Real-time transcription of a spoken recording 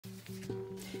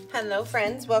Hello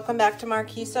friends, welcome back to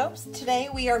Marquee Soaps. Today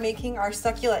we are making our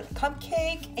succulent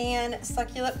cupcake and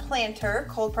succulent planter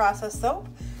cold process soap.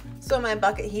 So in my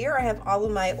bucket here I have all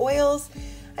of my oils.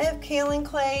 I have kaolin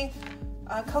clay,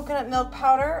 coconut milk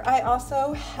powder. I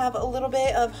also have a little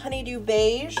bit of honeydew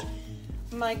beige,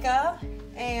 mica,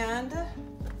 and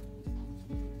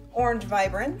orange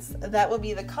vibrance. That will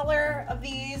be the color of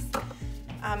these.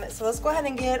 So let's go ahead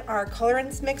and get our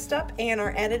colorants mixed up and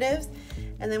our additives,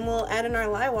 and then we'll add in our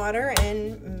lye water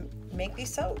and make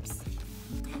these soaps.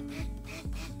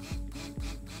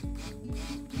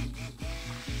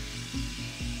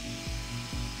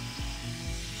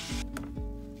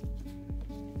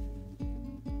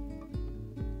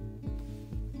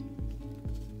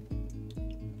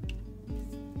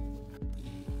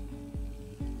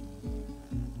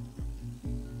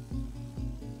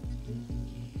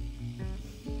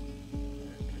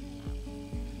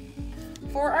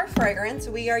 For our fragrance,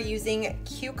 we are using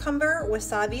cucumber,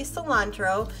 wasabi,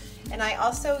 cilantro, and I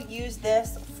also use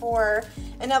this for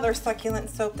another succulent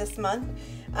soap this month.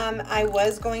 I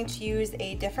was going to use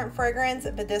a different fragrance,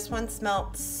 but this one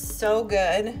smelled so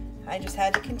good. I just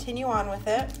had to continue on with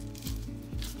it.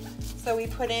 So we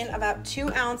put in about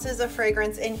 2 ounces of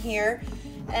fragrance in here,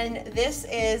 and this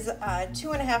is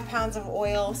 2.5 pounds of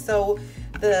oil. So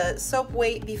the soap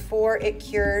weight before it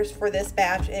cures for this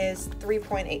batch is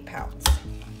 3.8 pounds.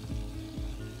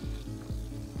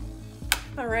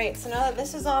 All right, so now that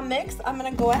this is all mixed, I'm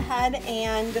gonna go ahead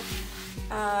and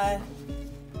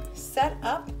set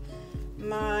up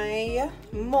my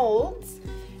molds,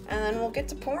 and then we'll get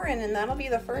to pouring, and that'll be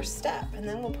the first step, and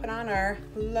then we'll put on our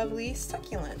lovely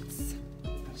succulents.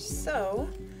 So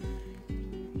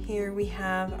here we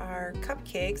have our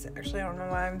cupcakes. Actually, I don't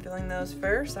know why I'm filling those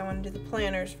first. I want to do the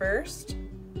planters first.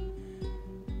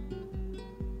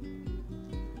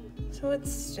 So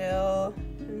it's still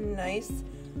nice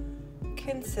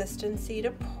consistency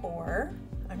to pour.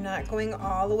 I'm not going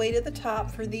all the way to the top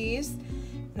for these,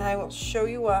 and I will show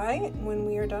you why when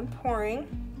we are done pouring.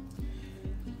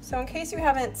 So in case you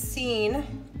haven't seen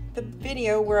the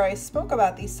video where I spoke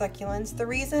about these succulents, the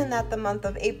reason that the month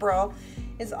of April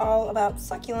is all about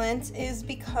succulents is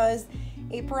because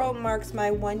April marks my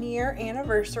 1-year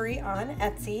anniversary on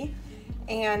Etsy,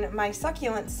 and my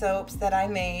succulent soaps that I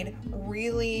made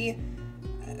really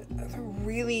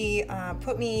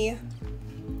put me,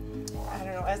 I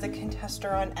don't know, as a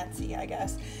contester on Etsy, I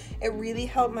guess. It really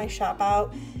helped my shop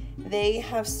out. They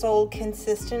have sold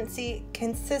consistently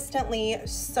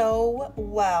so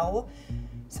well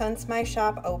since my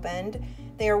shop opened.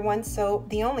 They are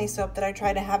the only soap that I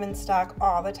try to have in stock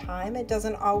all the time. It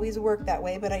doesn't always work that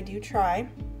way, but I do try.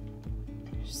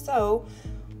 So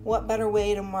what better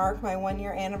way to mark my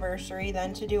 1-year anniversary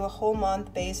than to do a whole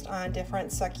month based on different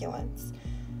succulents.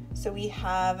 So we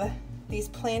have, these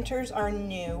planters are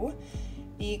new.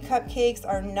 The cupcakes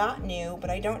are not new,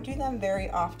 but I don't do them very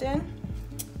often.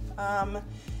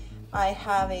 I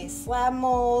have a slab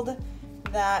mold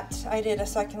that I did a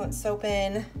succulent soap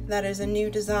in. That is a new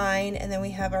design, and then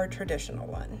we have our traditional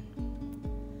one.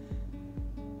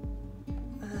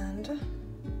 And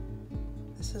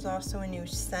this is also a new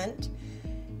scent,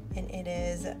 and it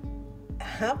is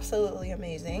absolutely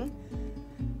amazing.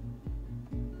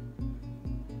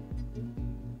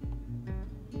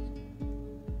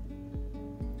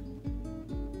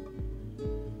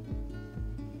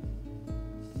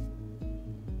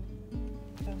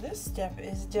 This step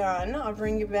is done. I'll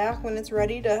bring you back when it's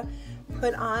ready to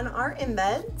put on our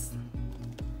embeds.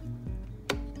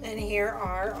 And here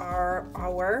are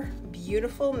our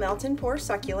beautiful melt and pour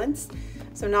succulents.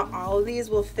 So not all of these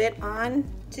will fit on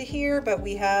to here, but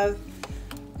I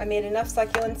made enough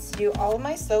succulents to do all of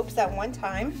my soaps at one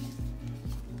time.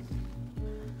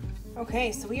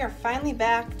 Okay, so we are finally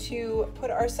back to put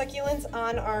our succulents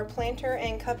on our planter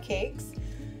and cupcakes.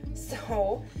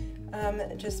 So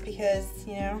just because,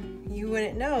 you know, you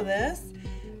wouldn't know this,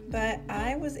 but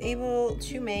I was able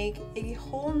to make a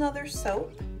whole nother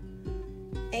soap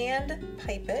and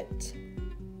pipe it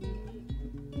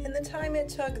in the time it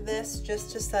took this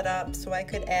just to set up so I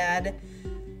could add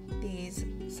these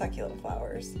succulent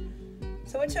flowers.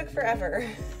 So it took forever,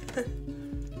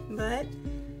 but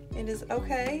it is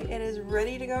okay. It is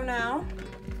ready to go now.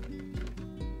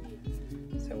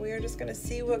 So we are just going to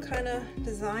see what kind of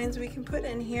designs we can put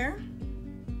in here.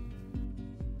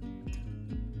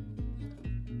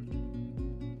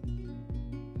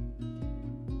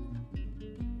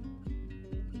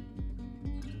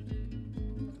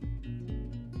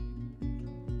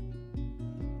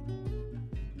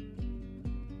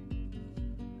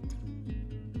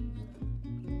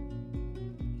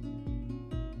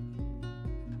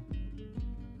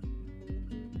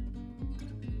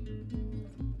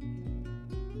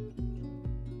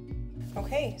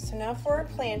 Okay, so now for our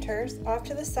planters. Off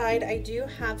to the side, I do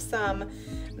have some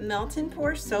melt and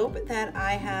pour soap that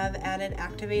I have added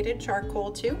activated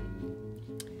charcoal to.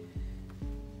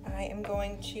 I am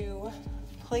going to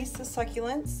place the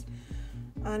succulents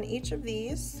on each of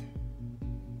these.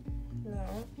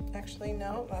 No, actually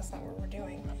no, that's not what we're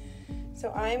doing.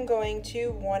 So I'm going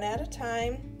to, one at a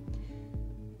time,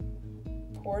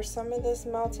 pour some of this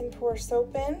melt and pour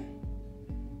soap in,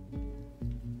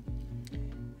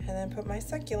 and then put my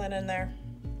succulent in there.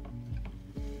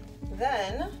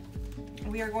 Then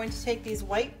we are going to take these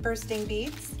white bursting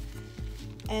beads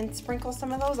and sprinkle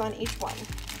some of those on each one.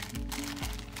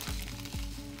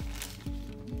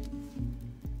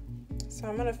 So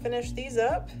I'm gonna finish these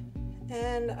up,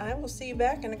 and I will see you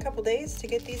back in a couple days to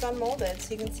get these unmolded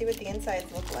so you can see what the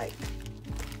insides look like.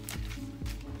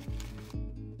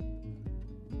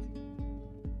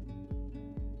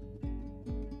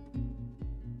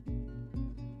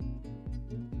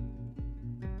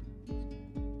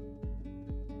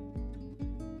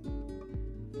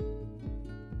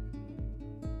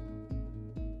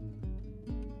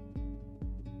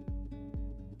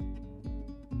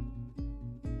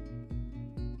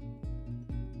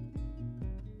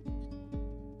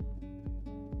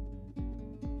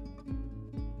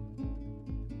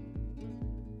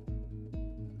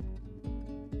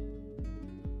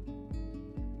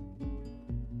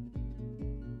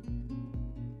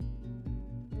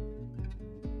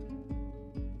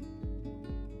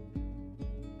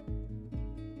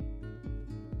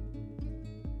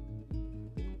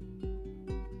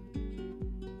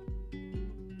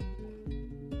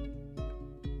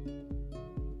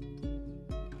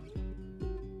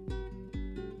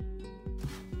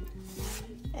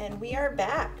 And we are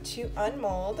back to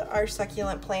unmold our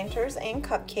succulent planters and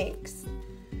cupcakes.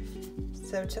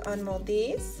 So to unmold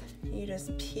these, you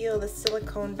just peel the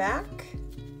silicone back.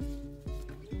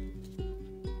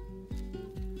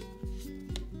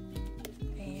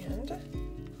 And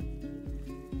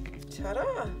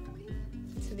ta-da!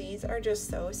 So these are just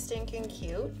so stinking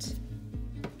cute.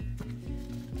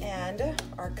 And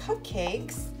our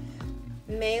cupcakes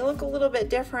may look a little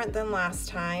bit different than last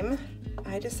time.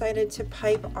 I decided to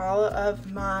pipe all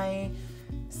of my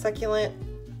succulent,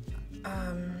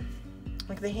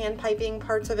 like the hand piping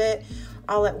parts of it,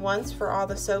 all at once for all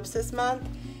the soaps this month,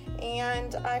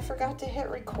 and I forgot to hit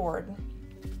record.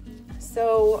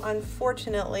 So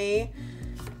unfortunately,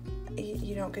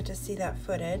 you don't get to see that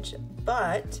footage,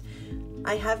 but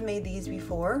I have made these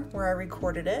before where I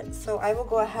recorded it, so I will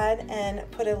go ahead and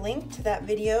put a link to that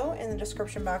video in the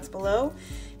description box below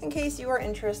in case you are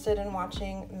interested in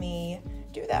watching me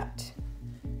do that.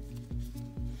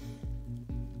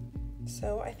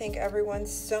 So I thank everyone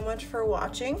so much for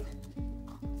watching.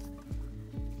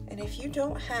 And if you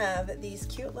don't have these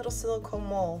cute little silicone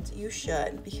molds, you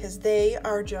should, because they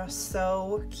are just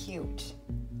so cute.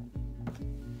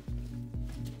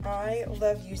 I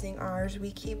love using ours.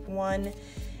 We keep one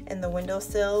in the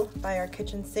windowsill by our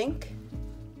kitchen sink,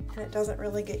 and it doesn't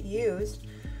really get used,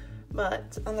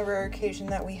 but on the rare occasion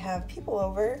that we have people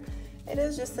over, it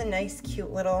is just a nice,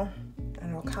 cute little, I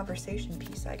don't know, conversation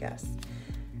piece, I guess.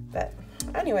 But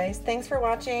anyways, thanks for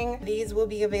watching. These will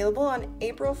be available on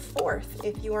April 4th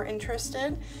if you are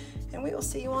interested, and we will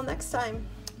see you all next time.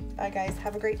 Bye guys,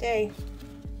 have a great day.